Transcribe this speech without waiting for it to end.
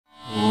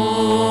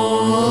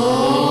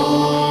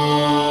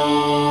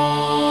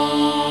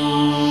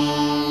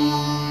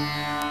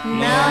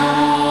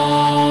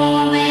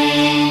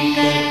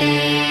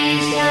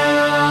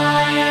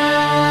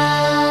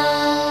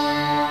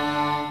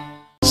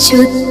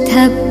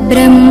शुद्ध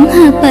ब्रह्म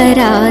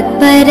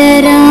परात्पर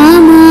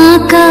रामा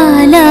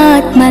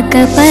कालात्मक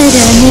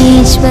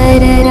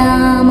परमेश्वर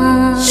रामा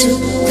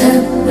शुद्ध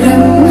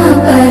ब्रह्म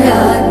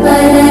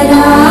परात्पर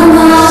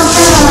रामा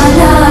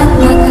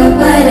कालात्मक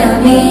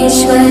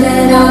परमेश्वर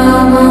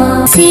रामा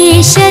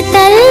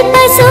शेषतल्प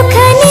सुख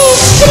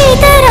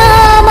निश्रित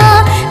रामा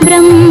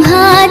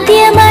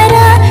ब्रह्माद्यमर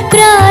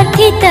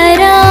प्रार्थित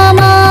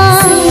रामा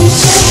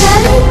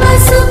शेषतल्प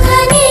सुख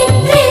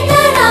निश्रित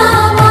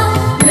रामा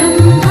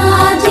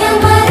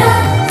ब्रह्माद्यमर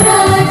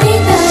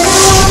प्रार्थित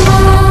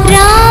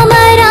राम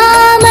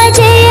राम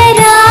जय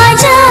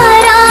राजा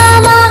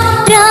रामा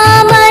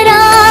राम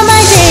राम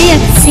जय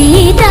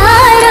सीता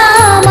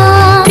रामा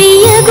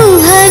प्रिय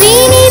गुह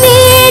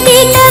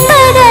विनिवेदित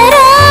पद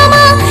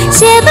रामा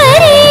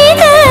शबरी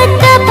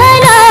दत्त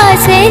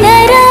फलासन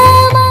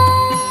रामा.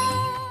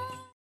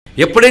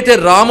 ఎప్పుడైతే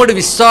రాముడు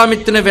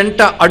విశ్వామిత్రుని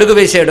వెంట అడుగు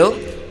వేశాడో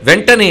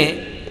వెంటనే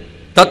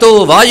తతో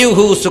వాయు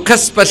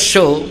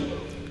సుఖస్పర్శో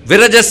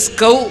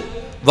విరజస్కౌ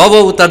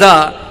వవౌ తదా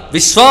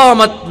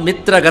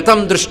విశ్వామిత్రగతం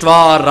దృష్ట్వా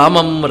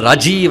రామం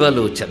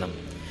రాజీవలోచనం.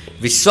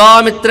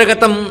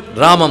 విశ్వామిత్రగతం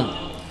రామం,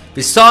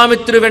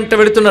 విశ్వామిత్రుడు వెంట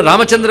వెళుతున్న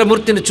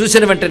రామచంద్రమూర్తిని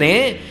చూసిన వెంటనే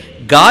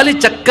గాలి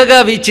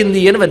చక్కగా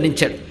వీచింది అని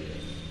వర్ణించాడు.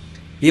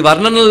 ఈ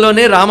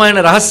వర్ణనలోనే రామాయణ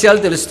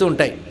రహస్యాలు తెలుస్తూ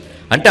ఉంటాయి.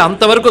 అంటే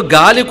అంతవరకు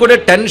గాలి కూడా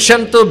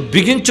టెన్షన్తో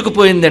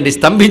బిగించుకుపోయిందండి,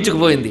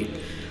 స్తంభించుకుపోయింది.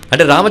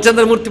 అంటే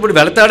రామచంద్రమూర్తి ఇప్పుడు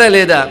వెళతాడా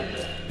లేదా,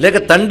 లేక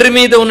తండ్రి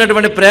మీద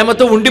ఉన్నటువంటి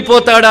ప్రేమతో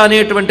ఉండిపోతాడా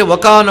అనేటువంటి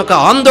ఒకానొక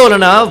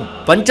ఆందోళన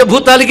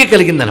పంచభూతాలకి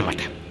కలిగిందనమాట.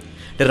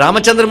 అంటే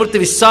రామచంద్రమూర్తి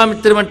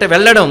విశ్వామిత్రుడు అంటే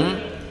వెళ్ళడం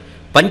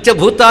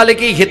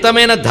పంచభూతాలకి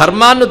హితమైన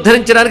ధర్మాన్ని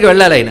ఉద్ధరించడానికి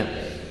వెళ్ళాలి ఆయన.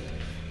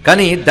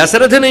 కానీ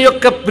దశరథుని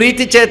యొక్క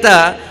ప్రీతి చేత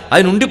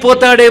ఆయన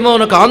ఉండిపోతాడేమో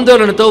అని ఒక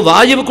ఆందోళనతో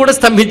వాయువు కూడా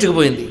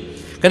స్తంభించుకుపోయింది.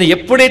 కానీ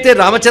ఎప్పుడైతే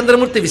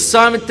రామచంద్రమూర్తి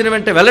విశ్వామిత్రుని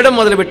వెంట వెళ్ళడం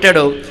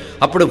మొదలుపెట్టాడో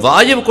అప్పుడు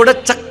వాయువు కూడా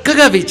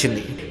చక్కగా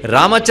వీచింది.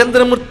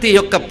 రామచంద్రమూర్తి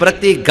యొక్క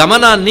ప్రతి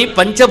గమనాన్ని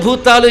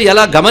పంచభూతాలు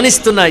ఎలా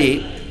గమనిస్తున్నాయి,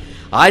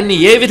 ఆయన్ని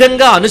ఏ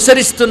విధంగా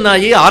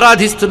అనుసరిస్తున్నాయి,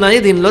 ఆరాధిస్తున్నాయి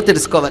దీనిలో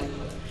తెలుసుకోవాలి.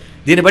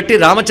 దీన్ని బట్టి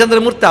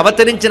రామచంద్రమూర్తి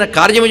అవతరించిన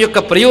కార్యం యొక్క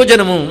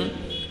ప్రయోజనము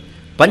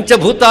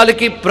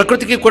పంచభూతాలకి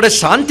ప్రకృతికి కూడా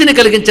శాంతిని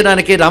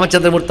కలిగించడానికి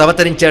రామచంద్రమూర్తి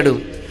అవతరించాడు.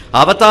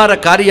 అవతార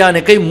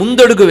కార్యానికై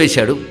ముందడుగు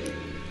వేశాడు.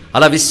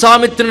 అలా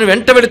విశ్వామిత్రుని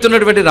వెంట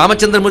వెళుతున్నటువంటి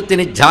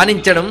రామచంద్రమూర్తిని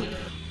ధ్యానించడం,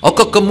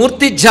 ఒక్కొక్క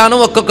మూర్తి ధ్యానం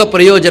ఒక్కొక్క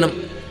ప్రయోజనం,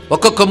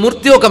 ఒక్కొక్క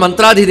మూర్తి ఒక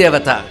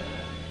మంత్రాధిదేవత.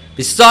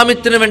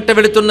 విశ్వామిత్రుని వెంట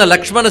వెళుతున్న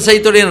లక్ష్మణ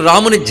సహితుడైన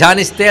రాముని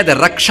ధ్యానిస్తే అది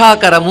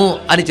రక్షాకరము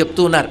అని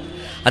చెప్తూ ఉన్నారు.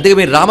 అందుకే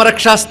మీరు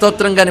రామరక్షా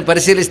స్తోత్రం కానీ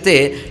పరిశీలిస్తే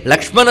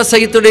లక్ష్మణ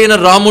సహితుడైన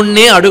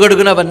రాముణ్ణే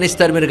అడుగడుగున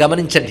వర్ణిస్తారు. మీరు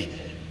గమనించండి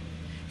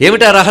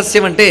ఏమిటా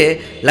రహస్యం అంటే,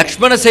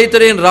 లక్ష్మణ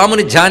సహితుడైన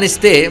రాముని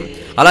ధ్యానిస్తే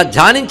అలా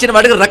ధ్యానించిన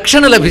వాడికి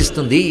రక్షణ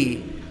లభిస్తుంది.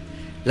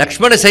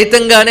 లక్ష్మణ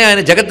సైతంగానే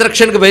ఆయన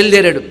జగద్రక్షణకు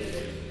బయలుదేరాడు.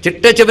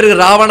 చిట్ట చివరికి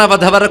రావణ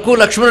వధ వరకు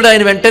లక్ష్మణుడు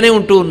ఆయన వెంటనే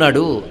ఉంటూ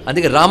ఉన్నాడు.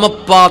 అందుకే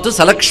రామపాతు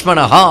సలక్ష్మణ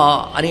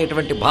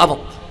అనేటువంటి భావం.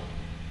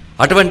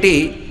 అటువంటి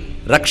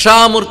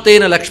రక్షామూర్తి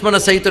అయిన లక్ష్మణ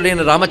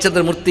సహితుడైన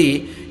రామచంద్రమూర్తి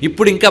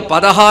ఇప్పుడు ఇంకా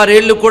 16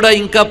 ఏళ్ళు కూడా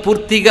ఇంకా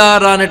పూర్తిగా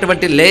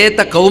రానటువంటి లేత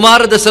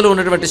కౌమార దశలో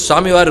ఉన్నటువంటి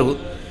స్వామివారు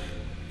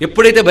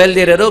ఎప్పుడైతే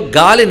బయలుదేరారో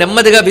గాలి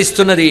నెమ్మదిగా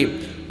వీస్తున్నది.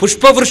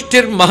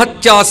 పుష్పవృష్టిర్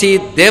మహత్యాసి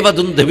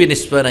దేవదుందువి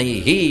నిస్వనై,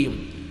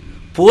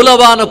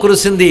 పూలవాన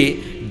కురిసింది,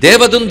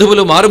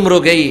 దేవదుందువులు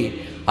మారుమ్రోగాయి,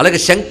 అలాగే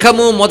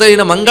శంఖము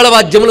మొదలైన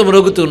మంగళవాద్యములు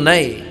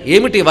మ్రోగుతున్నాయి.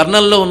 ఏమిటి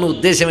వర్ణంలో ఉన్న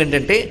ఉద్దేశం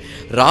ఏంటంటే,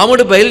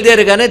 రాముడు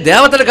బయలుదేరగానే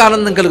దేవతలకు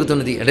ఆనందం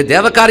కలుగుతున్నది. అంటే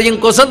దేవకార్యం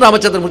కోసం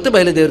రామచంద్రమూర్తి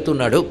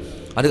బయలుదేరుతున్నాడు.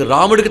 అందుకే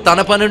రాముడికి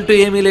తన పనంటూ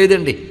ఏమీ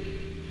లేదండి,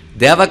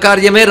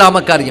 దేవకార్యమే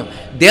రామకార్యం.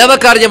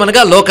 దేవకార్యం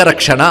అనగా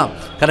లోకరక్షణ,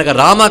 కనుక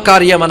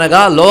రామకార్యం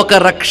అనగా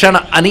లోకరక్షణ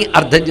అని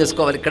అర్థం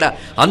చేసుకోవాలి ఇక్కడ.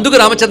 అందుకు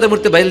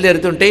రామచంద్రమూర్తి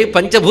బయలుదేరుతుంటే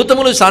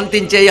పంచభూతములు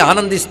శాంతించాయి,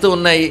 ఆనందిస్తూ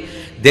ఉన్నాయి.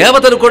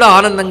 దేవతలు కూడా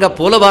ఆనందంగా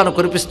పూలవాన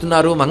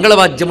కురిపిస్తున్నారు,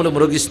 మంగళవాద్యములు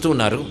మ్రోగిస్తూ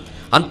ఉన్నారు.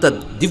 అంత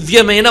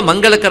దివ్యమైన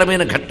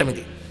మంగళకరమైన ఘట్టం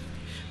ఇది.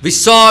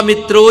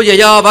 విశ్వామిత్రో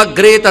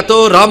యయావగ్రే తతో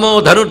రామో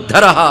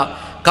ధనుర్ధర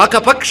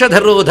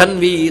కాకపక్షధరో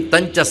ధన్వి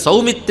తంచ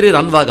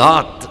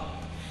సౌమిత్రిరన్వగాత్.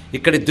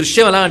 ఇక్కడి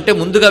దృశ్యం ఎలా అంటే,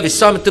 ముందుగా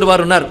విశ్వామిత్రుడు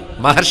వారు ఉన్నారు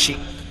మహర్షి,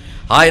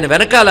 ఆయన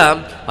వెనకాల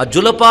ఆ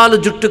జులపాలు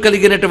జుట్టు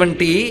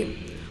కలిగినటువంటి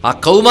ఆ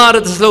కౌమార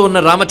దశలో ఉన్న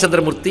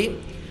రామచంద్రమూర్తి,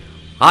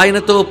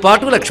 ఆయనతో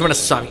పాటు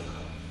లక్ష్మణస్వామి.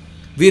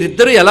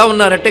 వీరిద్దరూ ఎలా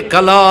ఉన్నారంటే,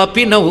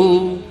 కలాపినౌ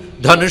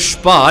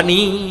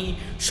ధనుష్పాణి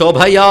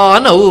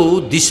శోభయానౌ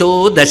దిశో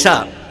దశ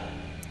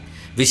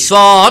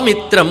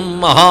విశ్వామిత్రం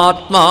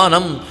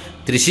మహాత్మానం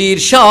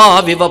త్రిశీర్షా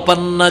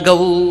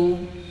వివపన్నగౌ.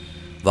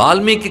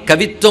 వాల్మీకి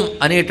కవిత్వం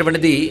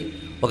అనేటువంటిది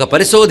ఒక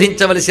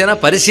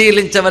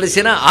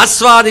పరిశీలించవలసిన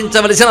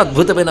ఆస్వాదించవలసిన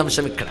అద్భుతమైన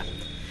అంశం. ఇక్కడ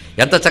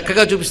ఎంత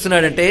చక్కగా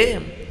చూపిస్తున్నాడంటే,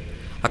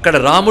 అక్కడ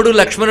రాముడు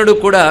లక్ష్మణుడు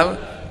కూడా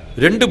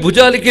 2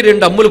 భుజాలకి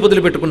 2 అమ్ముల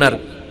పొదులు పెట్టుకున్నారు,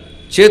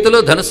 చేతిలో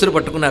ధనుస్సులు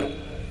పట్టుకున్నారు.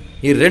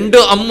 ఈ 2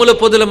 అమ్ముల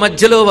పొదుల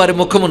మధ్యలో వారి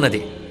ముఖం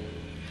ఉన్నది.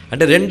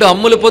 అంటే 2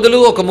 అమ్ముల పొదులు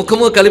ఒక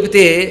ముఖము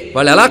కలిపితే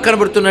వాళ్ళు ఎలా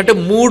కనబడుతున్నారంటే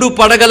 3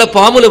 పడగల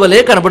పాముల వలె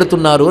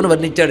కనబడుతున్నారు అని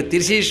వర్ణించాడు.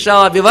 త్రిశీర్షా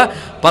వివ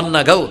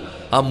పన్నగౌ.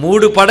 ఆ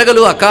 3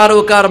 పడగలు అకార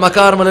ఉకార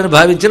మకారములను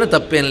భావించిన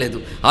తప్పేం లేదు.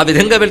 ఆ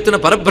విధంగా వెళ్తున్న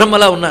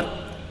పరబ్రహ్మలా ఉన్నారు.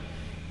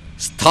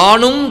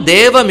 స్థాణుం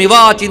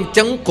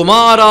దేవమివాచింత్యం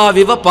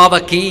కుమారావివ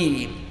పావకీ.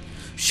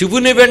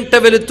 శివుని వెంట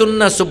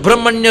వెళుతున్న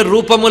సుబ్రహ్మణ్య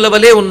రూపముల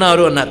వలె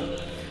ఉన్నారు అన్నారు.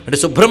 అంటే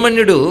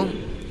సుబ్రహ్మణ్యుడు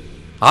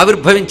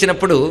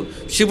ఆవిర్భవించినప్పుడు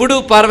శివుడు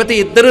పార్వతి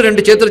ఇద్దరు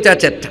 2 చేతులు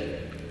చాచట.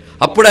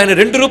 అప్పుడు ఆయన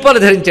 2 రూపాలు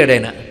ధరించాడు.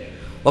 ఆయన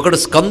ఒకడు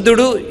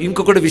స్కందుడు,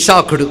 ఇంకొకడు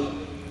విశాఖుడు.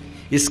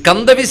 ఈ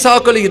స్కంద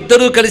విశాఖులు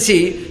ఇద్దరూ కలిసి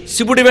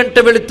శివుడి వెంట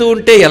వెళుతూ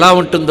ఉంటే ఎలా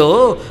ఉంటుందో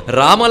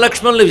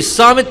రామలక్ష్మణులు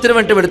విశ్వామిత్రుని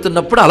వెంట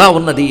వెళుతున్నప్పుడు అలా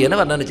ఉన్నది అని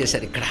వర్ణన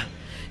చేశారు.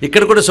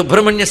 ఇక్కడ కూడా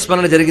సుబ్రహ్మణ్య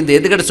స్మరణ జరిగింది.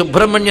 ఎందుకంటే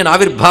సుబ్రహ్మణ్యుని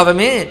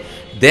ఆవిర్భావమే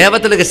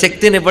దేవతలకు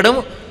శక్తినివ్వడం,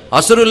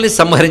 అసురుల్ని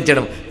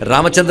సంహరించడం.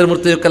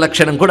 రామచంద్రమూర్తి యొక్క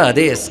లక్షణం కూడా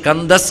అదే.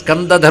 స్కంద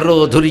స్కందధరో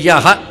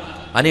ధుర్యః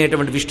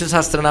అనేటువంటి విష్ణు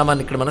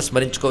సహస్రనామాన్ని ఇక్కడ మనం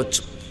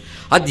స్మరించుకోవచ్చు.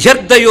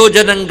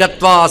 అధ్యర్థయోజనం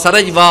గత్వా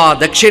సరైవా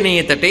దక్షిణే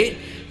తటే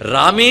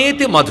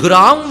రామేతి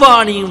మధురాం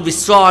వాణీం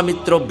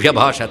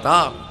విశ్వామిత్రోభ్యభాషత.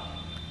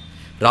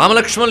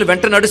 రామలక్ష్మణులు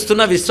వెంట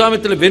నడుస్తున్నా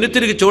విశ్వామిత్రులు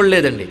వెనుతిరిగి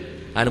చూడలేదండి.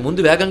 ఆయన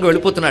ముందు వేగంగా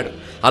వెళ్ళిపోతున్నాడు.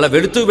 అలా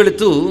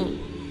వెళుతూ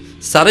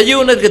సరయూ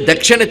నదికి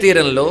దక్షిణ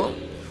తీరంలో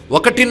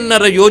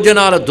 1.5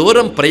 యోజనాల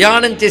దూరం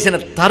ప్రయాణం చేసిన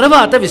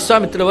తర్వాత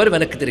విశ్వామిత్రుల వారు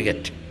వెనక్కి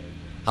తిరిగారు.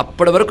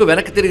 అప్పటి వరకు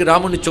వెనక్కి తిరిగి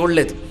రాముడిని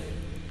చూడలేదు.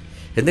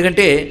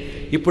 ఎందుకంటే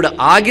ఇప్పుడు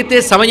ఆగితే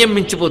సమయం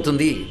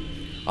మించిపోతుంది.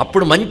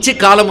 అప్పుడు మంచి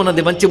కాలం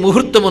ఉన్నది, మంచి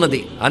ముహూర్తం ఉన్నది.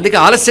 అందుకే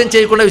ఆలస్యం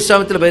చేయకుండా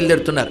విశ్వామిత్రులు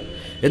బయలుదేరుతున్నారు.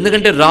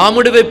 ఎందుకంటే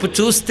రాముడి వైపు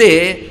చూస్తే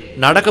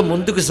నడక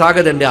ముందుకు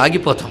సాగదండి,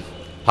 ఆగిపోతాం.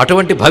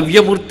 అటువంటి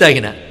భవ్యమూర్తి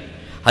ఆయన.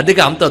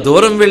 అందుకే అంత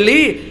దూరం వెళ్ళి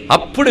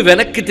అప్పుడు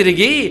వెనక్కి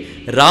తిరిగి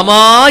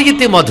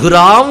రామాయితి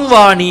మధురాం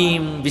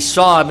వాణీం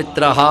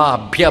విశ్వామిత్ర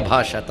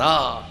అభ్యభాషత.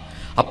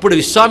 అప్పుడు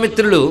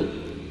విశ్వామిత్రులు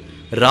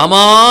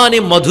రామాని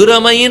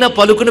మధురమైన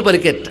పలుకును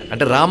పలికెత్త.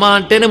 అంటే రామ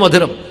అంటేనే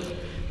మధురం.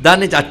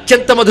 దాన్ని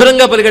అత్యంత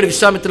మధురంగా పలికాడు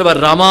విశ్వామిత్రుల వారు.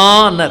 రామా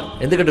అన్నారు.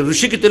 ఎందుకంటే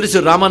ఋషికి తెలుసు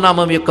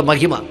రామనామం యొక్క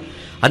మహిమ.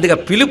 అందుకే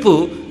పిలుపు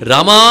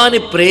రామాని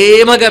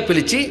ప్రేమగా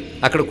పిలిచి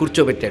అక్కడ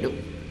కూర్చోబెట్టాడు.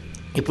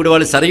 ఇప్పుడు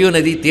వాళ్ళు సరయూ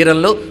నది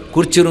తీరంలో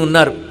కూర్చుని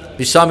ఉన్నారు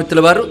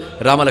విశ్వామిత్రుల వారు,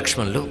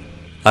 రామలక్ష్మణులు.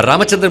 ఆ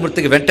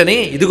రామచంద్రమూర్తికి వెంటనే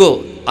ఇదిగో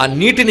ఆ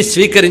నీటిని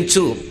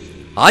స్వీకరించు,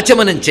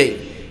 ఆచమనం చేయి,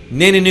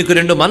 నేను నీకు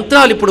 2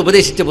 మంత్రాలు ఇప్పుడు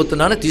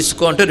ఉపదేశించబోతున్నాను,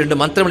 తీసుకో అంటూ 2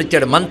 మంత్రములు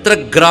ఇచ్చాడు.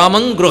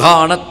 మంత్రగ్రామం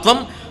గృహాణత్వం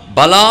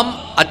బలాం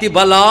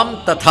అతిబలాం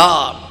తథా.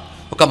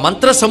 ఒక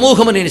మంత్ర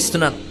సమూహము నేను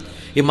ఇస్తున్నాను.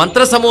 ఈ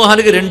మంత్ర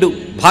సమూహానికి 2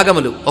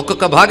 భాగములు,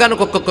 ఒక్కొక్క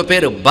భాగానికి ఒక్కొక్క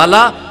పేరు. బల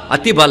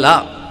అతిబల.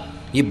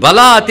 ఈ బల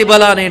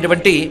అతిబల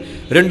అనేటువంటి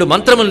 2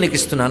 మంత్రములు నీకు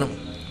ఇస్తున్నాను.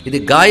 ఇది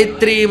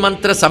గాయత్రీ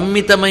మంత్ర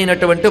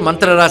సంహితమైనటువంటి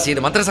మంత్రరాశి.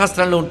 ఇది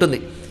మంత్రశాస్త్రంలో ఉంటుంది.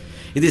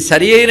 ఇది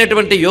సరి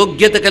అయినటువంటి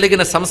యోగ్యత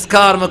కలిగిన,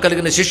 సంస్కారము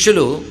కలిగిన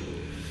శిష్యులు,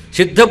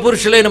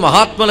 సిద్ధపురుషులైన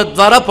మహాత్ముల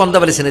ద్వారా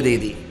పొందవలసినది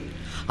ఇది.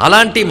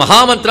 అలాంటి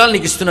మహామంత్రాలు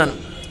నీకు ఇస్తున్నాను.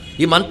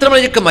 ఈ మంత్రముల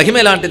యొక్క మహిమ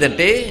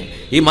ఎలాంటిదంటే,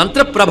 ఈ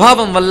మంత్ర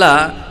ప్రభావం వల్ల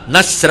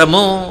న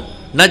శ్రమో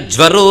న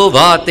జ్వరో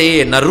వాతే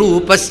న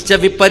రూపశ్చ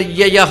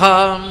విపర్యయః.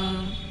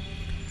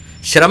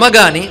 శ్రమ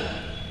కానీ,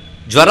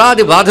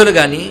 జ్వరాది బాధలు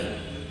కానీ,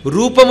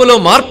 రూపములో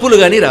మార్పులు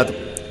కానీ రాదు.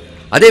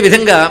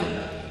 అదేవిధంగా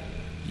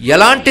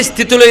ఎలాంటి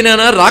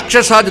స్థితులైనా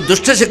రాక్షసాది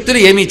దుష్టశక్తులు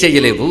ఏమీ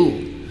చేయలేవు.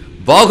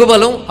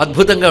 బాహుబలం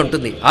అద్భుతంగా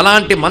ఉంటుంది.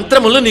 అలాంటి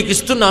మంత్రములు నీకు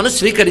ఇస్తున్నాను,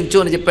 స్వీకరించు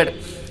అని చెప్పాడు.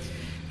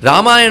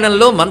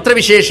 రామాయణంలో మంత్ర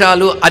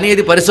విశేషాలు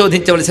అనేది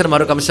పరిశోధించవలసిన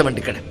మరొక అంశం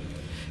అండి ఇక్కడ.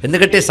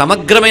 ఎందుకంటే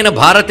సమగ్రమైన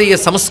భారతీయ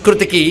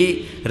సంస్కృతికి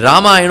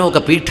రామాయణం ఒక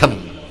పీఠం.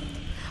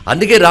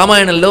 అందుకే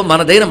రామాయణంలో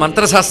మనదైన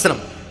మంత్రశాస్త్రం,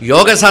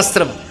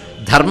 యోగశాస్త్రం,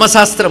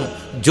 ధర్మశాస్త్రం,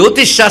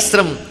 జ్యోతిష్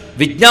శాస్త్రం,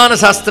 విజ్ఞాన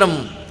శాస్త్రం,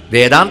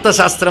 వేదాంత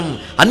శాస్త్రం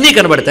అన్నీ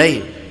కనబడతాయి.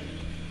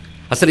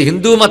 అసలు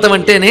హిందూ మతం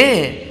అంటేనే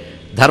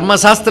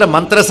ధర్మశాస్త్ర,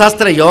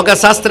 మంత్రశాస్త్ర,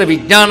 యోగశాస్త్ర,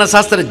 విజ్ఞాన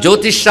శాస్త్ర,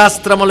 జ్యోతిష్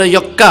శాస్త్రముల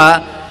యొక్క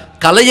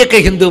కలయిక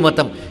హిందూ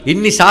మతం.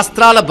 ఇన్ని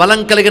శాస్త్రాల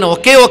బలం కలిగిన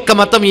ఒకే ఒక్క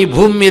మతం ఈ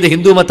భూమి మీద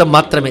హిందూ మతం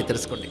మాత్రమే.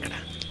 తెలుసుకోండి, ఇక్కడ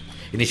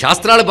ఇన్ని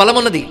శాస్త్రాల బలం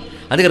ఉన్నది.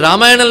 అందుకే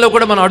రామాయణంలో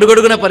కూడా మనం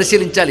అడుగడుగున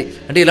పరిశీలించాలి.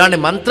 అంటే ఇలాంటి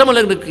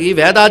మంత్రములకి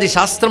వేదాది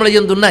శాస్త్రముల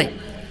యందు ఉన్నాయి.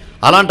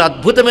 అలాంటి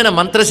అద్భుతమైన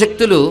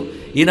మంత్రశక్తులు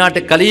ఈనాటి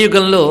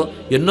కలియుగంలో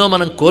ఎన్నో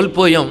మనం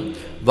కోల్పోయాం.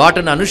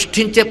 వాటిని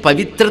అనుష్ఠించే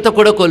పవిత్రత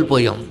కూడా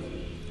కోల్పోయాం.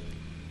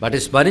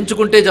 వాటిని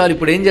స్మరించుకుంటే చాలు.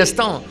 ఇప్పుడు ఏం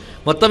చేస్తాం?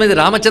 మొత్తం మీద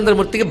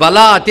రామచంద్రమూర్తికి బల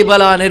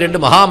అతిబల అనే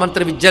 2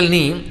 మహామంత్ర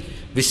విద్యల్ని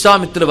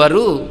విశ్వామిత్రుల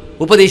వారు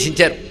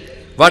ఉపదేశించారు.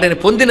 వాటిని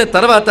పొందిన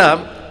తర్వాత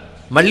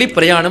మళ్ళీ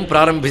ప్రయాణం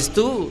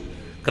ప్రారంభిస్తూ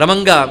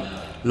క్రమంగా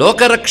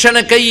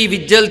లోకరక్షణకై ఈ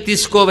విద్యలు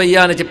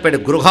తీసుకోవయ్యా అని చెప్పాడు.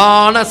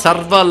 గృహాణ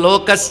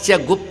సర్వలోకస్య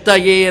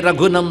గుప్తయే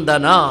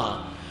రఘునందన.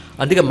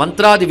 అందుకే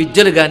మంత్రాది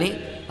విద్యలు కానీ,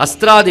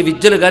 అస్త్రాది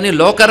విద్యలు కానీ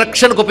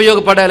లోకరక్షణకు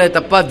ఉపయోగపడాలే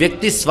తప్ప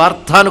వ్యక్తి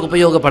స్వార్థానికి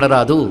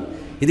ఉపయోగపడరాదు.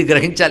 ఇది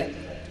గ్రహించాలి.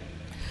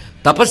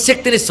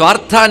 తపశ్శక్తిని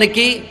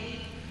స్వార్థానికి,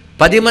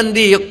 10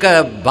 మంది యొక్క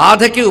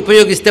బాధకి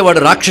ఉపయోగిస్తే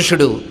వాడు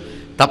రాక్షసుడు.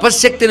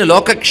 తపశ్శక్తిని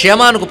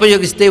లోకక్షేమానికి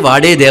ఉపయోగిస్తే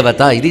వాడే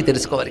దేవత. ఇది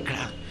తెలుసుకోవాలి ఇక్కడ.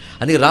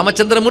 అందుకే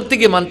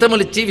రామచంద్రమూర్తికి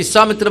మంత్రములు ఇచ్చి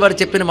విశ్వామిత్రుల వారు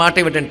చెప్పిన మాట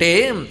ఏమిటంటే,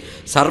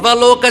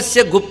 సర్వలోకస్య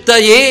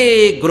గుప్తయే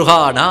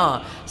గృహాణ,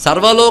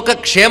 సర్వలోక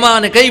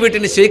క్షేమానికై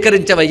వీటిని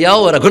స్వీకరించవయ్యా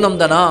ఓ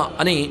రఘునందన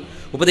అని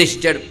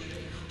ఉపదేశించాడు.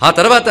 ఆ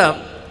తర్వాత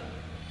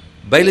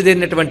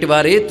బయలుదేరినటువంటి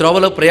వారే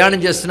త్రోవలో ప్రయాణం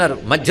చేస్తున్నారు.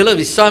 మధ్యలో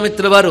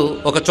విశ్వామిత్రుల వారు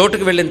ఒక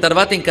చోటుకు వెళ్ళిన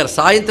తర్వాత ఇంకా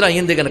సాయంత్రం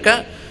అయ్యింది కనుక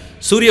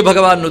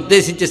సూర్యభగవాన్ని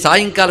ఉద్దేశించి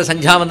సాయంకాల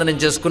సంధ్యావందనం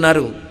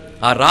చేసుకున్నారు.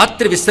 ఆ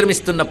రాత్రి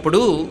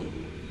విశ్రమిస్తున్నప్పుడు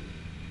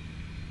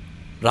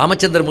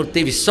రామచంద్రమూర్తి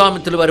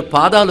విశ్వామిత్రుల వారి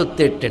పాదాలు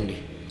ఒత్తేటండి.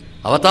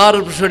 అవతార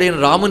పురుషుడైన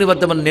రాముని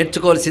వద్ద మనం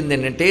నేర్చుకోవాల్సింది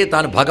ఏంటంటే,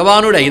 తాను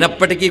భగవానుడు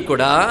అయినప్పటికీ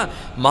కూడా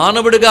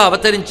మానవుడిగా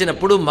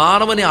అవతరించినప్పుడు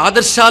మానవుని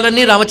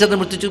ఆదర్శాలన్నీ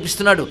రామచంద్రమూర్తి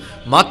చూపిస్తున్నాడు.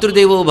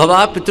 మాతృదేవో భవ,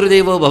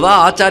 పితృదేవో భవ,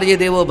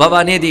 ఆచార్యదేవో భవ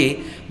అనేది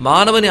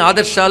మానవుని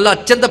ఆదర్శాల్లో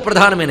అత్యంత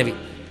ప్రధానమైనవి.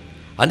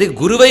 అందుకే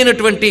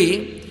గురువైనటువంటి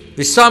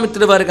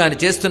విశ్వామిత్రుల వారు కానీ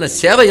చేస్తున్న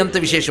సేవ ఎంత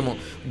విశేషమో.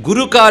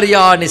 గురు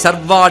కార్యాన్ని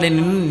సర్వాణి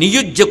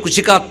నియుజ్య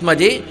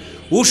కుశికాత్మజే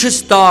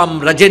ఊషిస్తాం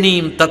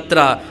రజనీం తత్ర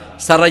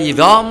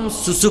సరయివాం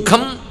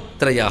సుసుఖం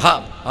త్రయ.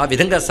 ఆ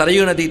విధంగా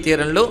సరయూ నదీ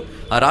తీరంలో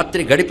ఆ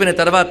రాత్రి గడిపిన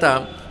తర్వాత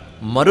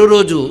మరో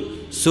రోజు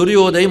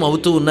సూర్యోదయం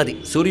అవుతూ ఉన్నది.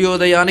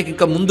 సూర్యోదయానికి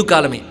ఇంకా ముందు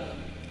కాలమే.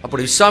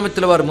 అప్పుడు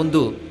విశ్వామిత్రుల వారు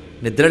ముందు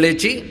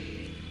నిద్రలేచి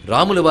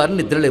రాముల వారిని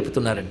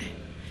నిద్రలేపుతున్నారండి.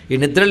 ఈ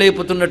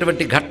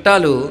నిద్రలేపుతున్నటువంటి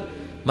ఘట్టాలు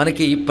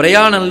మనకి ఈ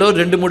ప్రయాణంలో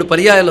 2-3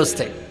 పర్యాయాలు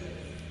వస్తాయి.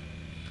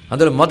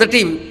 అందులో మొదటి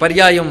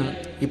పర్యాయం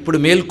ఇప్పుడు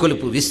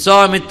మేల్కొలుపు.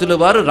 విశ్వామిత్రుల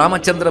వారు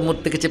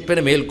రామచంద్రమూర్తికి చెప్పిన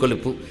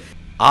మేల్కొలుపు.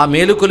 ఆ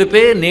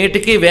మేలుకొలిపే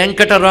నేటికి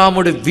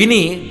వెంకటరాముడు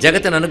విని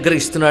జగతిని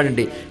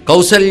అనుగ్రహిస్తున్నాడండి.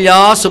 కౌసల్యా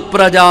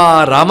సుప్రజా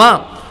రామ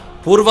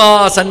పూర్వా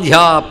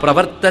సంధ్యా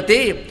ప్రవర్తతే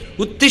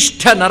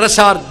ఉత్తిష్ఠ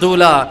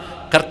నరశార్దూల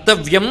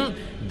కర్తవ్యం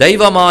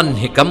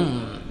దైవమాన్హికం.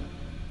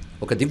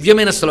 ఒక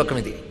దివ్యమైన శ్లోకం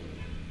ఇది.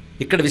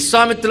 ఇక్కడ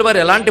విశ్వామిత్రుల వారు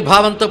ఎలాంటి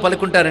భావంతో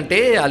పలుకుంటారంటే,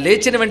 ఆ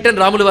లేచిన వెంటనే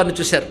రాముల వారిని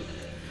చూశారు.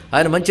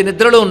 ఆయన మంచి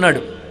నిద్రలో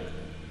ఉన్నాడు.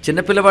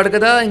 చిన్నపిల్లవాడు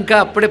కదా, ఇంకా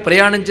అప్పుడే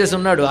ప్రయాణం చేసి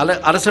ఉన్నాడు.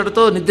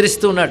 అలసటతో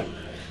నిద్రిస్తూ ఉన్నాడు.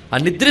 ఆ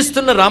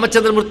నిద్రిస్తున్న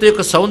రామచంద్రమూర్తి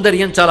యొక్క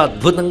సౌందర్యం చాలా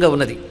అద్భుతంగా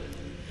ఉన్నది.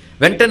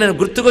 వెంటనే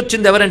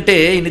గుర్తుకొచ్చింది ఎవరంటే,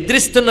 ఈ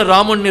నిద్రిస్తున్న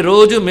రాముణ్ణి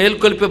రోజు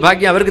మేల్కొల్పే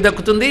భాగ్యం ఎవరికి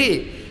దక్కుతుంది?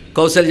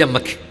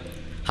 కౌసల్యమ్మకి.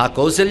 ఆ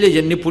కౌసల్య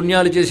ఎన్ని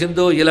పుణ్యాలు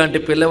చేసిందో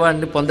ఇలాంటి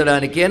పిల్లవాడిని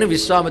పొందడానికి అని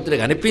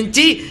విశ్వామిత్రుడికి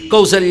అనిపించి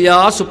కౌసల్యా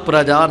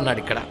సుప్రజ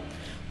అన్నాడు. ఇక్కడ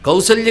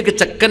కౌసల్యకి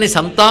చక్కని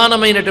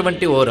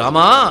సంతానమైనటువంటి ఓ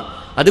రామా,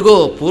 అదిగో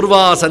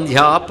పూర్వా సంధ్య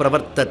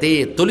ప్రవర్తతే,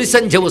 తొలి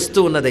సంధ్య వస్తూ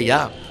ఉన్నదయ్యా,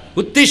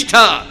 ఉత్తిష్ఠ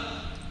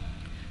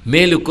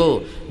మేలుకో,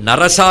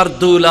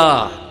 నరశార్దూలా,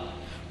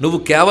 నువ్వు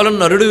కేవలం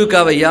నరుడివి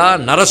కావయ్యా,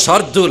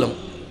 నరశార్దూలం.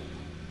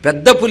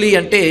 పెద్ద పులి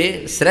అంటే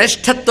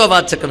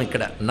శ్రేష్ఠత్వవాచకం.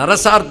 ఇక్కడ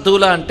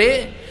నరశార్దూల అంటే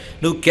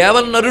నువ్వు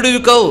కేవలం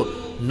నరుడివి కావు,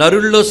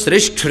 నరుల్లో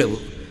శ్రేష్ఠుడవు.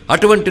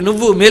 అటువంటి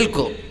నువ్వు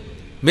మేల్కో.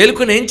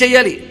 మేల్కొని ఏం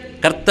చెయ్యాలి?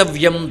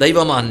 కర్తవ్యం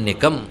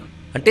దైవమాన్నికం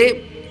అంటే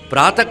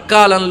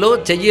ప్రాతకాలంలో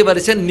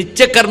చెయ్యవలసిన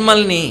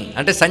నిత్యకర్మల్ని,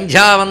 అంటే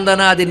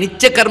సంధ్యావందనాది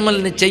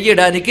నిత్యకర్మల్ని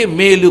చెయ్యడానికి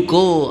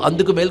మేలుకో.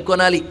 అందుకు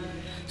మేల్కొనాలి.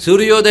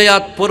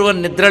 సూర్యోదయాత్ పూర్వం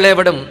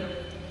నిద్రలేవడం,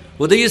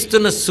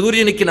 ఉదయిస్తున్న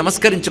సూర్యునికి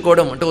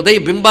నమస్కరించుకోవడం, అంటే ఉదయ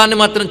బింబాన్ని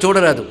మాత్రం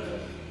చూడరాదు.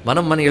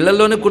 మనం మన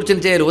ఇళ్లలోనే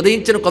కూర్చొని చేయాలి.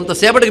 ఉదయించిన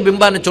కొంతసేపటికి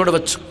బింబాన్ని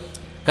చూడవచ్చు,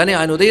 కానీ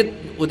ఆయన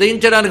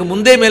ఉదయించడానికి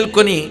ముందే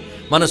మేల్కొని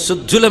మన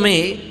శుద్ధులమే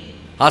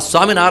ఆ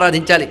స్వామిని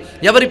ఆరాధించాలి.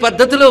 ఎవరి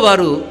పద్ధతిలో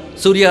వారు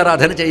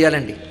సూర్యారాధన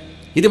చేయాలండి.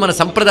 ఇది మన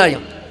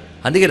సంప్రదాయం.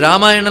 అందుకే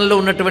రామాయణంలో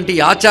ఉన్నటువంటి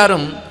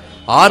ఆచారం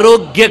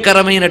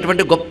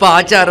ఆరోగ్యకరమైనటువంటి గొప్ప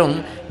ఆచారం.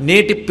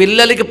 నేటి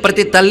పిల్లలకి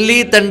ప్రతి తల్లి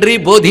తండ్రి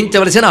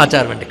బోధించవలసిన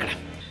ఆచారం అండి. ఇక్కడ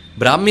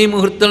బ్రాహ్మీ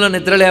ముహూర్తంలో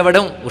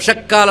నిద్రలేవడం,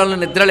 ఉషక్కాలంలో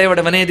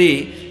నిద్రలేవడం అనేది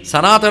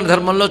సనాతన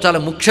ధర్మంలో చాలా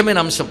ముఖ్యమైన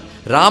అంశం.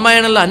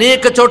 రామాయణంలో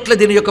అనేక చోట్ల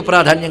దీని యొక్క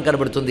ప్రాధాన్యం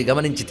కనబడుతుంది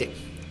గమనించితే.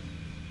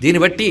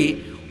 దీన్ని బట్టి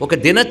ఒక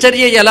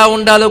దినచర్య ఎలా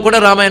ఉండాలో కూడా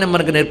రామాయణం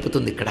మనకు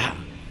నేర్పుతుంది. ఇక్కడ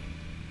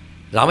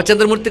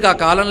రామచంద్రమూర్తికి ఆ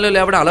కాలంలో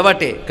లేవడం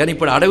అలవాటే, కానీ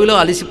ఇప్పుడు అడవిలో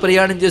అలిసి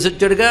ప్రయాణం చేసి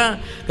వచ్చాడుగా.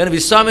 కానీ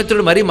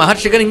విశ్వామిత్రుడు మరీ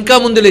మహర్షిగాని ఇంకా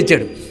ముందు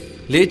లేచాడు.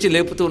 లేచి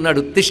లేపుతూ ఉన్నాడు.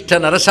 ఉత్తిష్ఠ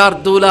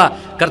నరశార్దూల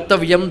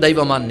కర్తవ్యం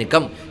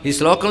దైవమాన్నికం. ఈ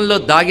శ్లోకంలో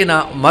దాగిన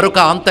మరొక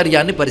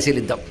ఆంతర్యాన్ని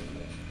పరిశీలిద్దాం.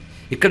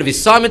 ఇక్కడ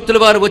విశ్వామిత్రుల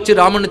వారు వచ్చి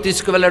రాముడిని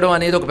తీసుకువెళ్ళడం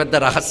అనేది ఒక పెద్ద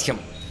రహస్యం.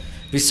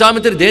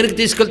 విశ్వామిత్రుడు దేనికి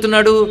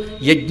తీసుకెళ్తున్నాడు?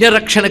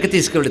 యజ్ఞరక్షణకి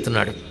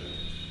తీసుకువెళ్తున్నాడు.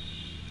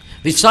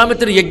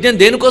 విశ్వామిత్రుడు యజ్ఞం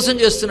దేనికోసం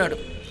చేస్తున్నాడు?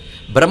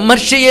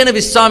 బ్రహ్మర్షి అయిన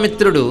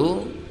విశ్వామిత్రుడు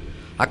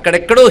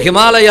అక్కడెక్కడో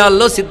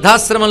హిమాలయాల్లో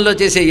సిద్ధాశ్రమంలో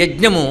చేసే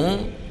యజ్ఞము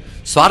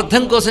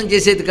స్వార్థం కోసం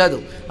చేసేది కాదు.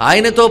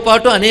 ఆయనతో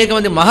పాటు అనేక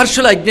మంది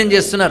మహర్షులు యజ్ఞం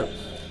చేస్తున్నారు.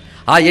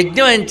 ఆ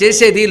యజ్ఞం ఆయన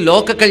చేసేది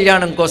లోక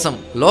కళ్యాణం కోసం,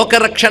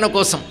 లోకరక్షణ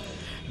కోసం.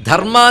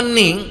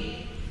 ధర్మాన్ని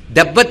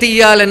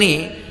దెబ్బతీయాలని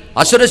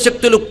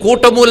అసురశక్తులు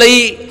కూటములై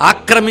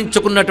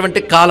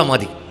ఆక్రమించుకున్నటువంటి కాలం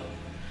అది.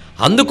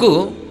 అందుకు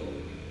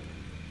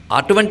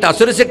అటువంటి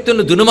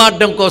అసురశక్తులను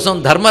దునుమాడడం కోసం,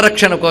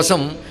 ధర్మరక్షణ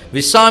కోసం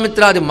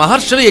విశ్వామిత్రాది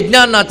మహర్షులు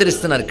యజ్ఞాన్ని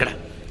ఆచరిస్తున్నారు. ఇక్కడ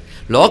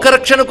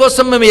లోకరక్షణ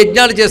కోసం మేము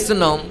యజ్ఞాలు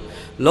చేస్తున్నాం,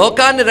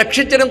 లోకాన్ని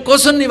రక్షించడం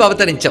కోసం నీవు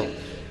అవతరించావు.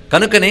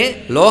 కనుకనే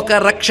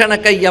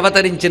లోకరక్షణకై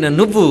అవతరించిన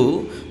నువ్వు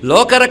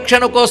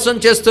లోకరక్షణ కోసం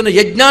చేస్తున్న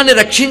యజ్ఞాన్ని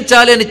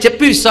రక్షించాలి అని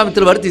చెప్పి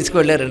విశ్వామిత్రుల వారు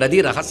తీసుకువెళ్ళారండి. అది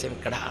రహస్యం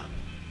ఇక్కడ.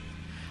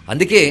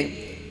 అందుకే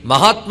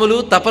మహాత్ములు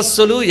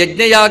తపస్సులు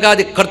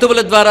యజ్ఞయాగాది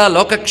క్రతువుల ద్వారా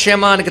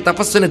లోకక్షేమానికి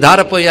తపస్సుని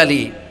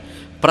ధారపోయాలి.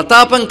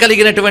 ప్రతాపం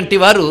కలిగినటువంటి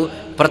వారు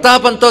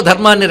ప్రతాపంతో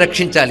ధర్మాన్ని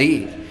రక్షించాలి.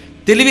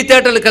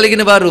 తెలివితేటలు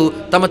కలిగిన వారు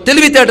తమ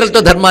తెలివితేటలతో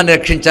ధర్మాన్ని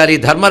రక్షించాలి.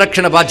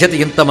 ధర్మరక్షణ బాధ్యత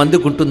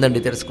ఇంతమందికి ఉంటుందండి,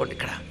 తెలుసుకోండి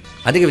ఇక్కడ.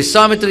 అందుకే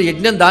విశ్వామిత్రుడు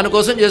యజ్ఞం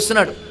దానికోసం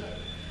చేస్తున్నాడు.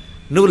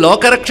 నువ్వు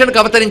లోకరక్షణకు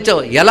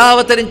అవతరించావు. ఎలా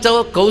అవతరించావు?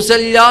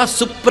 కౌసల్య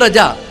సుప్రజ,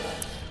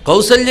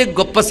 కౌసల్య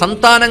గొప్ప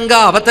సంతానంగా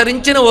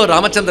అవతరించిన ఓ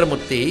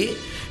రామచంద్రమూర్తి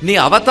నీ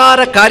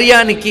అవతార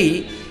కార్యానికి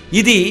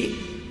ఇది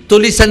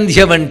తొలి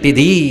సంధ్య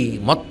వంటిది.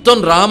 మొత్తం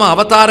రామ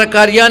అవతార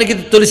కార్యానికి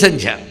ఇది తొలి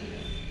సంధ్య.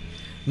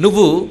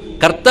 నువ్వు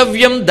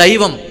కర్తవ్యం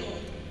దైవం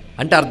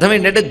అంటే అర్థం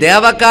ఏంటంటే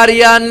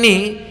దేవకార్యాన్ని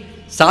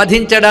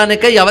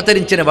సాధించడానికై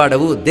అవతరించిన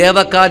వాడవు.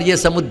 దేవకార్య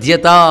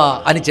సముద్యత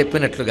అని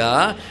చెప్పినట్లుగా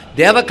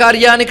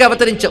దేవకార్యానికి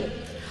అవతరించావు.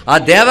 ఆ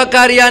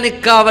దేవకార్యానికి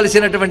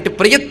కావలసినటువంటి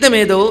ప్రయత్నం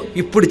ఏదో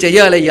ఇప్పుడు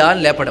చెయ్యాలయ్యా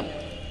అని లేపడం.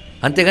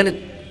 అంతేగాని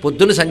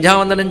పొద్దున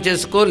సంధ్యావందనం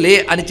చేసుకో లే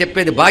అని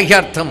చెప్పేది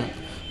బాహ్యార్థం.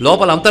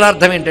 లోపల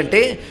అంతరార్థం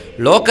ఏంటంటే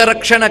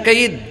లోకరక్షణకై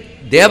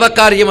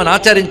దేవకార్యమును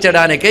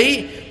ఆచరించడానికై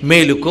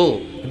మేలుకో.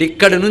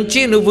 ఇక్కడి నుంచి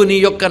నువ్వు నీ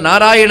యొక్క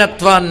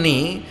నారాయణత్వాన్ని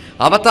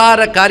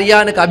అవతార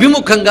కార్యానికి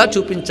అభిముఖంగా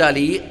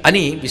చూపించాలి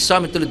అని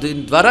విశ్వామిత్రుడు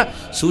దీని ద్వారా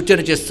సూచన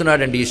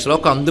చేస్తున్నాడండి. ఈ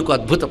శ్లోకం అందుకు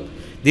అద్భుతం.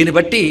 దీన్ని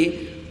బట్టి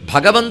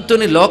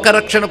భగవంతుని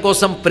లోకరక్షణ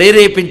కోసం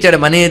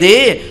ప్రేరేపించడం అనేదే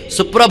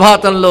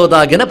సుప్రభాతంలో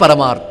దాగిన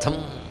పరమార్థం.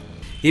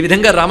 ఈ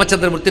విధంగా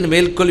రామచంద్రమూర్తిని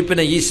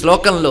మేల్కొల్పిన ఈ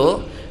శ్లోకంలో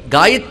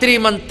గాయత్రీ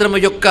మంత్రము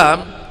యొక్క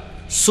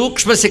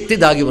సూక్ష్మశక్తి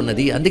దాగి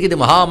ఉన్నది. అందుకే ఇది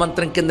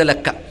మహామంత్రం కింద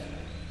లెక్క.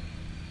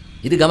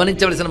 ఇది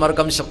గమనించవలసిన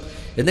మరొక అంశం.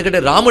 ఎందుకంటే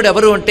రాముడు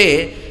ఎవరు అంటే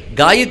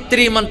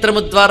గాయత్రీ మంత్రము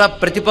ద్వారా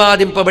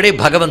ప్రతిపాదింపబడే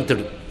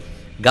భగవంతుడు.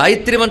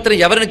 గాయత్రీ మంత్రం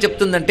ఎవరిని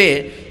చెప్తుందంటే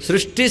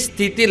సృష్టి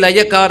స్థితి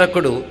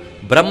లయకారకుడు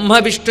బ్రహ్మ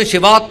విష్ణు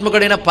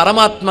శివాత్మకుడైన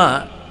పరమాత్మ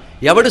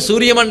ఎవడు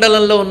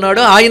సూర్యమండలంలో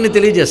ఉన్నాడో ఆయన్ని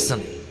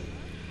తెలియజేస్తుంది.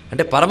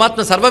 అంటే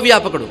పరమాత్మ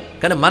సర్వవ్యాపకుడు,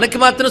 కానీ మనకి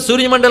మాత్రం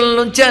సూర్యమండలం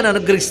నుంచి ఆయన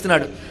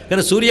అనుగ్రహిస్తున్నాడు.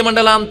 కానీ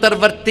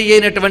సూర్యమండలాంతర్వర్తి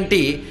అయినటువంటి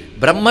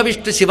బ్రహ్మ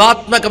విష్ణు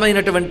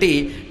శివాత్మకమైనటువంటి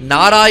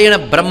నారాయణ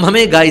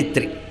బ్రహ్మమే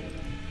గాయత్రి.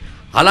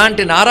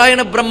 అలాంటి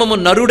నారాయణ బ్రహ్మము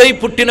నరుడై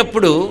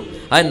పుట్టినప్పుడు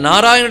ఆయన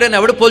నారాయణుడని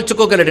ఎవడు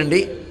పోల్చుకోగలడండి?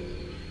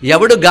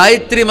 ఎవడు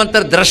గాయత్రి మంత్ర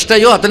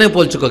ద్రష్టయో అతనే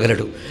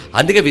పోల్చుకోగలడు.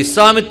 అందుకే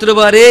విశ్వామిత్రుడు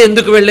వారే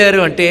ఎందుకు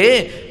వెళ్ళారు అంటే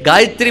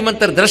గాయత్రి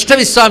మంత్ర ద్రష్ట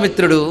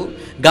విశ్వామిత్రుడు,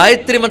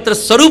 గాయత్రి మంత్ర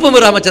స్వరూపము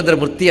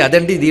రామచంద్రమూర్తి.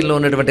 అదండి దీనిలో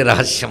ఉన్నటువంటి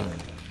రహస్యం.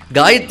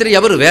 గాయత్రి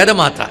ఎవరు?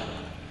 వేదమాత.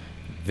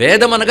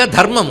 వేదమనగా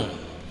ధర్మము,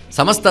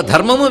 సమస్త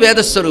ధర్మము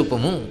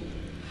వేదస్వరూపము.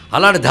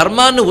 అలాంటి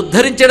ధర్మాన్ని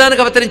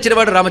ఉద్ధరించడానికి అవతరించిన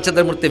వాడు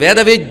రామచంద్రమూర్తి,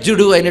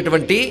 వేదవేద్యుడు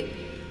అయినటువంటి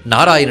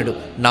నారాయణుడు.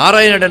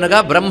 నారాయణుడు అనగా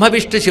బ్రహ్మ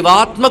విష్ణు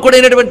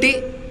శివాత్మకుడైనటువంటి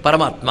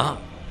పరమాత్మ.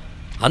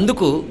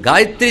 అందుకు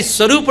గాయత్రి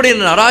స్వరూపుడైన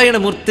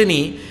నారాయణమూర్తిని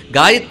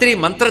గాయత్రి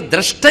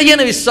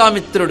మంత్రద్రష్టయ్యన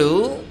విశ్వామిత్రుడు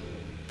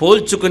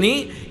పోల్చుకుని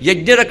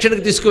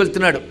యజ్ఞరక్షణకు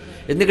తీసుకువెళ్తున్నాడు.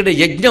 ఎందుకంటే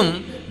యజ్ఞం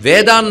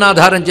వేదాన్ని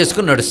ఆధారం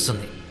చేసుకుని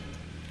నడుస్తుంది.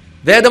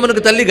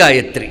 వేదమునకు తల్లి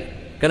గాయత్రి,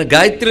 కానీ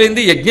గాయత్రి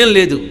లేనిది యజ్ఞం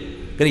లేదు.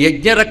 కానీ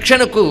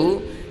యజ్ఞరక్షణకు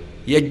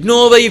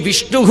యజ్ఞోవై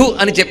విష్ణు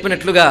అని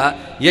చెప్పినట్లుగా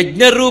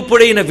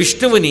యజ్ఞరూపుడైన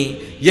విష్ణువుని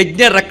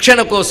యజ్ఞరక్షణ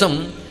కోసం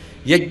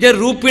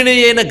యజ్ఞరూపిణి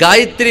అయిన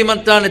గాయత్రి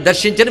మంత్రాన్ని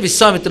దర్శించిన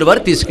విశ్వామిత్రుడు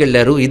వారు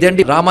తీసుకెళ్లారు.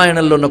 ఇదండి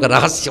రామాయణంలో ఉన్న ఒక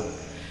రహస్యం.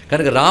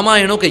 కనుక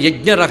రామాయణం ఒక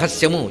యజ్ఞ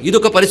రహస్యము.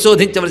 ఇదొక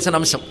పరిశోధించవలసిన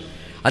అంశం.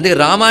 అందుకే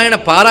రామాయణ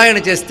పారాయణ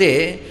చేస్తే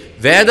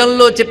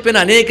వేదంలో చెప్పిన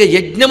అనేక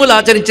యజ్ఞములు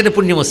ఆచరించిన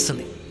పుణ్యం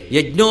వస్తుంది.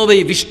 యజ్ఞోవై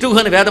విష్ణు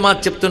అని వేదమాత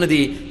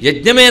చెప్తున్నది.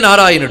 యజ్ఞమే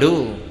నారాయణుడు,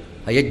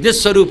 ఆ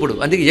యజ్ఞస్వరూపుడు.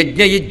 అందుకే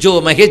యజ్ఞయుజ్జో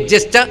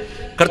మహేజ్యశ్చ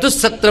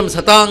క్రతుసత్రం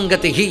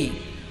సతాంగతి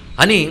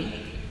అని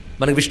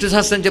మనకు విష్ణు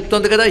సహస్రం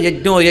చెప్తోంది కదా.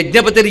 యజ్ఞో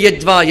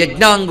యజ్ఞపతిర్యజ్వా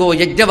యజ్ఞాంగో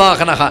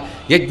యజ్ఞవాహన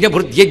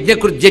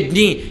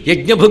యజ్ఞభృద్యజ్ఞకృద్యజ్ఞి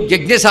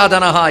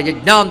యజ్ఞభుగ్యజ్ఞసాధన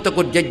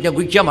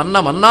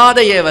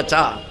యజ్ఞాంతకుర్యజ్ఞగుహ్యమన్నమన్నాదయేవచ.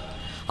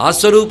 ఆ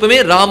స్వరూపమే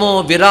రామో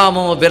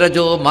విరామో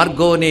విరజో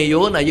మార్గో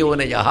నేయో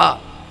నయోనయ.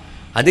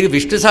 అది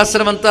విష్ణు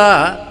సహస్రం అంతా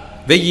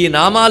 1000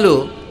 నామాలు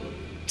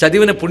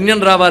చదివిన పుణ్యం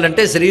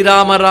రావాలంటే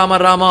శ్రీరామ రామ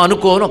రామ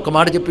అనుకోని ఒక్క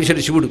మాట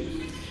చెప్పేశాడు శివుడు.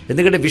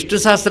 ఎందుకంటే విష్ణు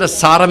సహస్ర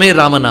సారమే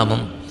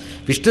రామనామం.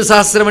 విష్ణు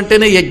సహస్రం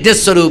అంటేనే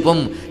యజ్ఞస్వరూపం,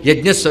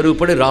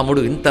 యజ్ఞస్వరూపుడు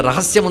రాముడు. ఇంత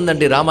రహస్యం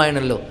ఉందండి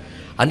రామాయణంలో.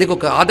 అందుకే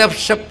ఒక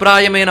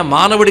ఆదర్శప్రాయమైన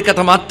మానవుడి కథ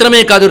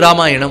మాత్రమే కాదు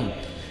రామాయణం,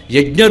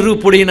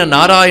 యజ్ఞరూపుడైన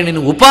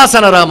నారాయణుని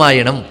ఉపాసన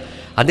రామాయణం.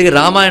 అందుకే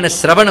రామాయణ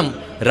శ్రవణం,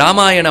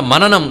 రామాయణ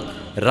మననం,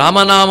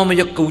 రామనామం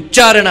యొక్క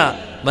ఉచ్చారణ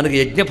మనకు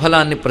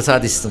యజ్ఞఫలాన్ని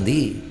ప్రసాదిస్తుంది.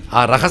 ఆ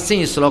రహస్యం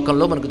ఈ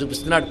శ్లోకంలో మనకు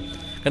చూపిస్తున్నాడు.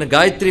 కానీ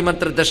గాయత్రి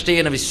మంత్ర దృష్టి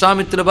అయిన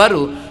విశ్వామిత్రుల వారు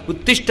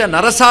ఉత్తిష్ట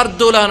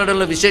నరసార్ధుల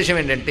అనడంలో విశేషం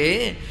ఏంటంటే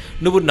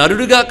నువ్వు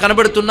నరుడిగా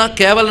కనబడుతున్నా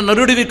కేవలం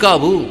నరుడివి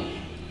కావు,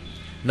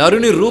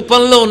 నరుని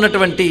రూపంలో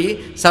ఉన్నటువంటి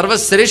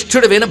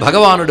సర్వశ్రేష్ఠుడివైన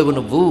భగవానుడువు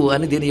నువ్వు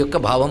అని దీని యొక్క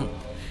భావం.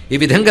 ఈ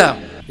విధంగా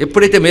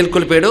ఎప్పుడైతే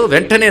మేల్కొలిపాడో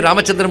వెంటనే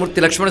రామచంద్రమూర్తి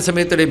లక్ష్మణ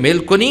సమేతుడే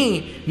మేల్కొని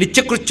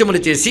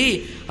నిత్యకృత్యములు చేసి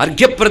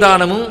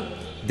అర్ఘ్యప్రదానము,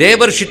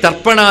 దేవర్షి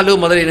తర్పణాలు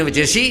మొదలైనవి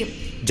చేసి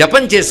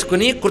జపం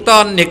చేసుకుని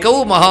కృతాన్యకౌ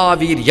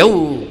మహావీర్యౌ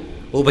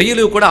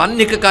ఉభయులు కూడా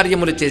ఆన్నిక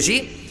కార్యములు చేసి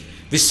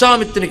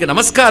విశ్వామిత్రునికి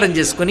నమస్కారం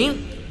చేసుకుని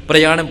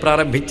ప్రయాణం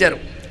ప్రారంభించారు.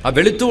 ఆ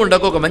వెళుతూ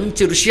ఉండగా ఒక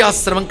మంచి ఋషి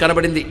ఆశ్రమం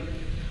కనబడింది.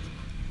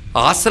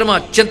 ఆ ఆశ్రమం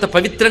అత్యంత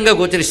పవిత్రంగా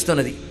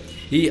గోచరిస్తున్నది.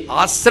 ఈ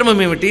ఆశ్రమం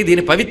ఏమిటి,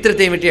 దీని పవిత్రత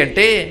ఏమిటి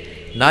అంటే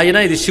నాయన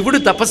ఇది శివుడు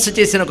తపస్సు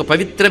చేసిన ఒక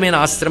పవిత్రమైన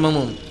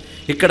ఆశ్రమము.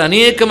 ఇక్కడ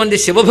అనేక మంది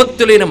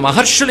శివభక్తులైన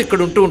మహర్షులు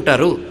ఇక్కడ ఉంటూ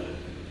ఉంటారు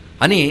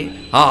అని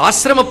ఆ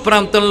ఆశ్రమ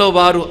ప్రాంతంలో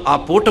వారు ఆ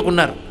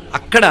పూటకున్నారు.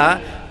 అక్కడ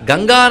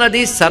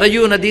గంగానది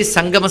సరయూ నది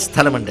సంగమ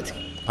స్థలం అండి.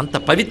 అంత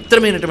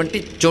పవిత్రమైనటువంటి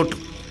చోటు.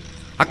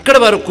 అక్కడ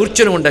వారు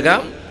కూర్చొని ఉండగా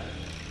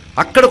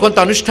అక్కడ కొంత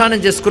అనుష్ఠానం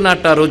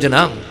చేసుకున్నట్టు ఆ రోజున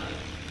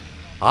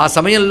ఆ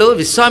సమయంలో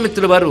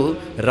విశ్వామిత్రుల వారు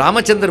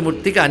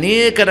రామచంద్రమూర్తికి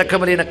అనేక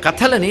రకములైన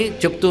కథలని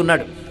చెప్తూ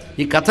ఉన్నాడు.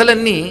 ఈ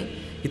కథలన్నీ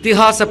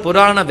ఇతిహాస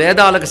పురాణ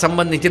వేదాలకు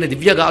సంబంధించిన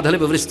దివ్యగాథలు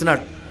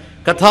వివరిస్తున్నాడు.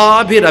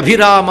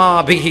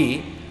 కథాభిరభిరామాభి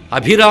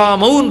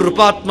అభిరామౌ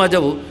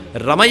నృపాత్మజౌ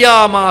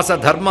రమయామాస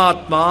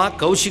ధర్మాత్మ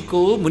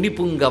కౌశికో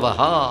మునిపుంగవ.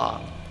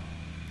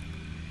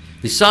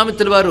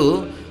 విశ్వామిత్రుల వారు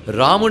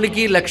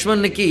రామునికి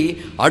లక్ష్మణునికి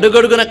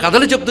అడుగడుగున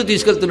కథలు చెప్తూ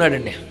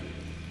తీసుకెళ్తున్నాడండి.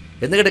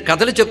 ఎందుకంటే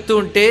కథలు చెప్తూ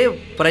ఉంటే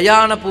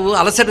ప్రయాణపు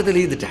అలసట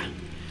తెలియదుట.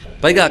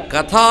 పైగా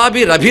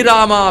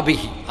కథాభిరభిరామాభి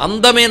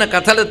అందమైన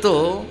కథలతో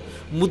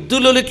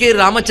ముద్దులకి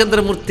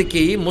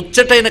రామచంద్రమూర్తికి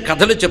ముచ్చటైన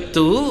కథలు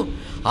చెప్తూ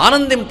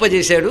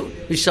ఆనందింపజేశాడు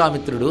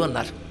విశ్వామిత్రుడు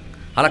అన్నారు.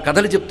 అలా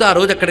కథలు చెప్తూ ఆ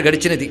రోజు అక్కడ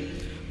గడిచినది.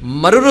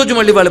 మరో రోజు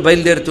మళ్ళీ వాళ్ళు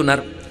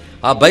బయలుదేరుతున్నారు.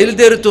 ఆ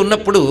బయలుదేరుతూ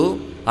ఉన్నప్పుడు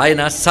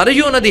ఆయన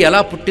సరయూ నది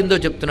ఎలా పుట్టిందో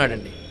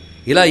చెప్తున్నాడండి.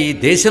 ఇలా ఈ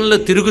దేశంలో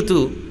తిరుగుతూ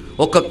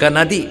ఒక్కొక్క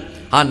నది,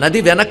 ఆ నది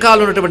వెనకాల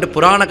ఉన్నటువంటి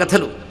పురాణ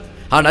కథలు,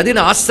 ఆ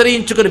నదిని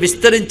ఆశ్రయించుకుని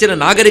విస్తరించిన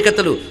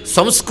నాగరికతలు,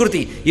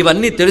 సంస్కృతి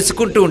ఇవన్నీ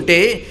తెలుసుకుంటూ ఉంటే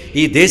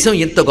ఈ దేశం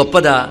ఇంత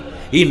గొప్పదా,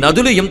 ఈ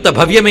నదులు ఇంత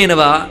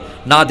భవ్యమైనవా,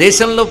 నా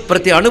దేశంలో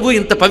ప్రతి అణువు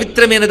ఇంత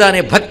పవిత్రమైనదా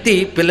అనే భక్తి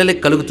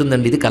పిల్లలకి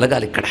కలుగుతుందండి. ఇది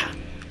కలగాలి ఇక్కడ.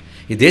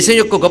 ఈ దేశం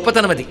యొక్క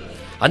గొప్పతనం అది.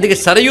 అందుకే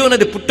సరయూ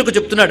నది పుట్టుకు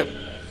చెప్తున్నాడు.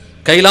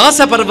 కైలాస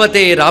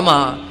పర్వతే రామ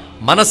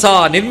మనసా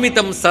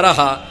నిర్మితం సరహ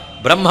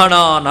బ్రహ్మణ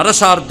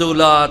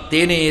నరశార్దూల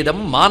తేనేదం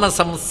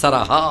మానసం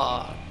సరహ.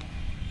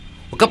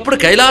 ఒకప్పుడు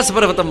కైలాస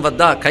పర్వతం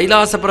వద్ద,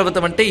 కైలాస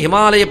పర్వతం అంటే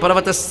హిమాలయ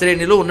పర్వత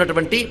శ్రేణిలో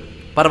ఉన్నటువంటి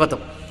పర్వతం.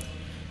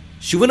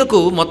 శివునకు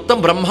మొత్తం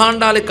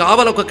బ్రహ్మాండాలు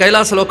కావల ఒక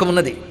కైలాసలోకం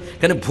ఉన్నది.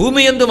 కానీ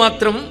భూమి యందు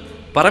మాత్రం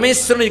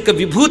పరమేశ్వరుని యొక్క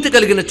విభూతి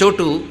కలిగిన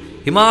చోటు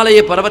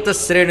హిమాలయ పర్వత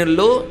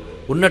శ్రేణుల్లో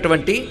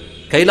ఉన్నటువంటి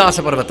కైలాస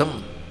పర్వతం.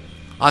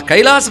 ఆ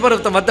కైలాస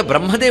పర్వతం వద్ద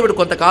బ్రహ్మదేవుడు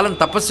కొంతకాలం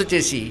తపస్సు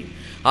చేసి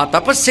ఆ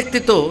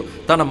తపశ్శక్తితో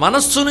తన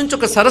మనస్సు నుంచి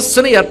ఒక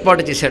సరస్సుని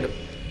ఏర్పాటు చేశాడు.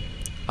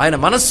 ఆయన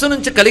మనస్సు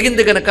నుంచి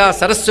కలిగింది గనక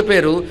సరస్సు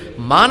పేరు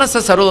మానస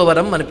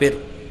సరోవరం అని పేరు.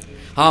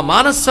 ఆ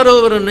మానస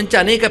సరోవరం నుంచి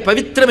అనేక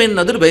పవిత్రమైన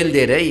నదులు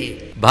బయలుదేరాయి.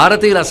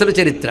 భారతీయుల అసలు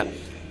చరిత్ర,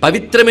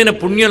 పవిత్రమైన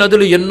పుణ్య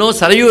నదులు ఎన్నో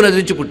సరయూ నది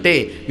నుంచి పుట్టే.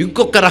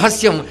 ఇంకొక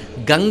రహస్యం,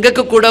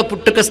 గంగకు కూడా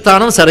పుట్టుక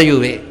స్థానం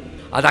సరయూవే.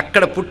 అది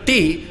అక్కడ పుట్టి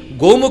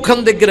గోముఖం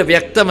దగ్గర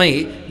వ్యక్తమై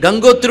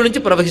గంగోత్రి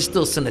నుంచి ప్రవహిస్తూ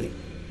వస్తున్నది.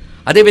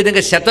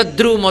 అదేవిధంగా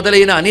శతద్రు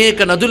మొదలైన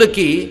అనేక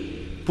నదులకి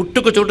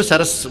పుట్టుక చోటు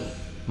సరస్సు,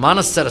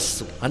 మానస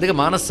సరస్సు. అందుకే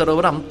మానస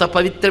సరోవరం అంత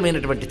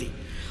పవిత్రమైనటువంటిది.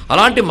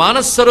 అలాంటి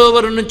మానస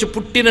సరోవరం నుంచి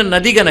పుట్టిన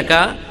నది గనక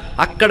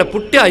అక్కడ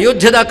పుట్టి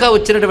అయోధ్య దాకా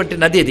వచ్చినటువంటి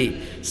నది అది.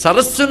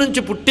 సరస్సు నుంచి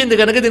పుట్టింది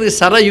కనుక దీనికి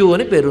సరయూ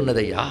అని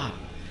పేరున్నదయ్యా.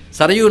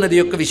 సరయూ నది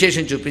యొక్క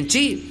విశేషం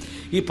చూపించి,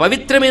 ఈ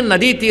పవిత్రమైన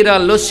నదీ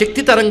తీరాల్లో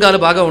శక్తి తరంగాలు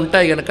బాగా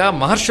ఉంటాయి గనక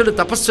మహర్షులు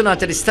తపస్సును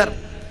ఆచరిస్తారు.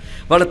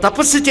 వాళ్ళ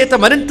తపస్సు చేత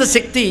మరింత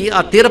శక్తి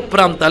ఆ తీర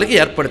ప్రాంతాలకి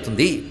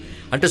ఏర్పడుతుంది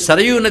అంటూ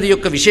సరయూ నది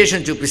యొక్క విశేషం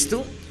చూపిస్తూ,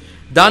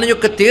 దాని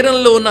యొక్క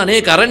తీరంలో ఉన్న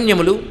అనేక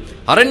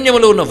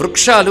అరణ్యములో ఉన్న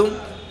వృక్షాలు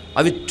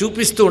అవి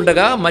చూపిస్తూ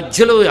ఉండగా,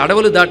 మధ్యలో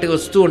అడవులు దాటి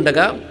వస్తూ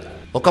ఉండగా,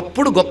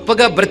 ఒకప్పుడు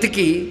గొప్పగా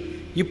బ్రతికి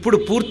ఇప్పుడు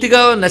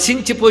పూర్తిగా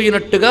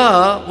నశించిపోయినట్టుగా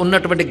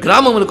ఉన్నటువంటి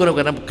గ్రామములు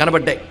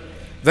కనబడ్డాయి.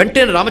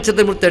 వెంటనే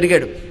రామచంద్రమూర్తి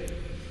అడిగాడు,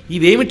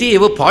 ఇవేమిటి,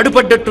 ఏవో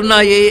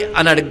పాడుపడ్డట్టున్నాయే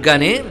అని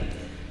అడగగానే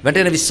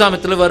వెంటనే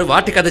విశ్వామిత్రుల వారు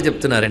వాటి కథ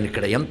చెప్తున్నారండి.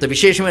 ఇక్కడ ఎంత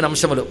విశేషమైన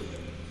అంశములు.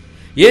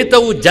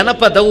 ఏతవు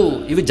జనపదవు,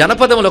 ఇవి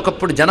జనపదములు,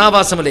 ఒకప్పుడు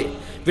జనావాసములే.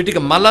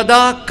 వీటికి మలద,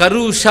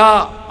 కరుష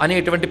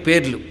అనేటువంటి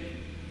పేర్లు.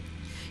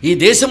 ఈ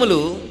దేశములు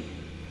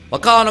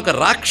ఒకానొక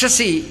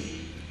రాక్షసి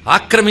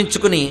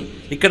ఆక్రమించుకుని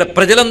ఇక్కడ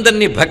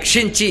ప్రజలందరినీ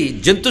భక్షించి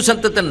జంతు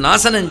సంతతిని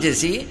నాశనం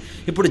చేసి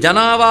ఇప్పుడు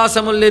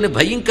జనావాసములు లేని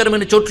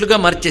భయంకరమైన చోట్లుగా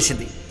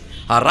మార్చేసింది.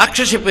 ఆ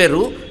రాక్షసి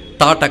పేరు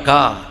తాటక.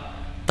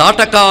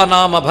 తాటకా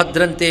నామ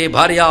భద్రంతే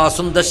భార్యా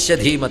సుందస్య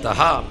ధీమత.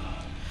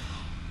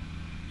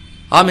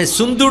 ఆమె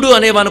సుందుడు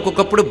అనేవానికి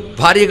ఒకప్పుడు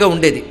భార్యగా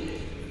ఉండేది.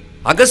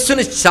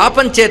 అగస్త్యుని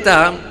శాపం చేత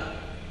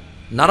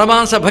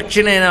నరమాంస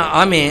భక్షిణైన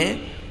ఆమె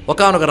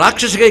ఒకానొక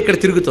రాక్షసిగా ఇక్కడ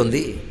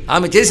తిరుగుతుంది.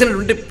 ఆమె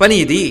చేసినటువంటి పని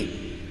ఇది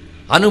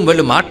అను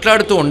వాళ్ళు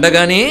మాట్లాడుతూ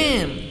ఉండగానే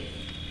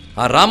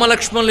ఆ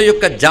రామలక్ష్మణుల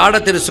యొక్క జాడ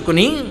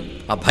తెలుసుకుని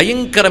ఆ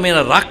భయంకరమైన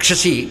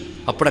రాక్షసి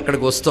అప్పుడు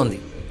అక్కడికి వస్తోంది.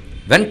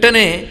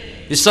 వెంటనే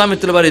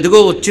విశ్వామిత్రుల వారు ఎదుగో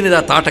వచ్చినది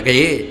ఆ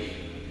తాటకయే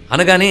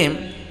అనగానే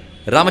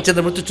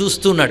రామచంద్రమూర్తి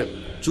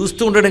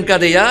చూస్తూ ఉండడం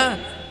కాదయ్యా,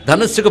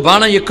 ధనుస్సుకు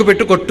బాణం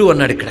ఎక్కుపెట్టు కొట్టు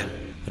అన్నాడు. ఇక్కడ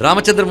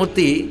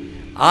రామచంద్రమూర్తి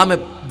ఆమె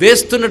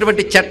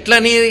వేస్తున్నటువంటి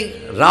చెట్లని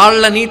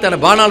రాళ్లని తన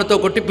బాణాలతో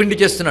కొట్టి పిండి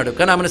చేస్తున్నాడు.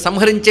 కానీ ఆమెను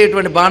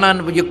సంహరించేటువంటి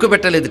బాణాన్ని ఎక్కువ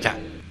పెట్టలేదుట.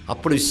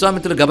 అప్పుడు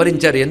విశ్వామిత్రులు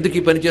గమనించారు ఎందుకు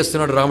ఈ పని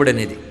చేస్తున్నాడు రాముడు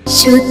అనేది.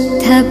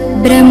 శుద్ధ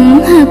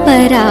బ్రహ్మ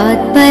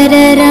పరాత్పర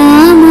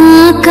రామ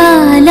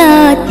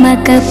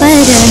కాలాత్మక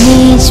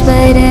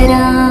పరమేశ్వర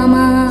రామ.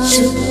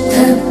 శుద్ధ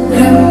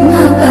బ్రహ్మ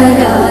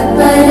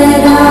పరాత్పర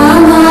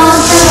రామ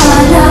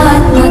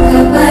కాలాత్మక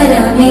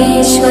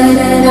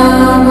పరమేశ్వర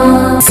రామ.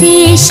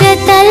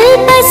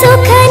 శేషతల్ప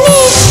సుఖ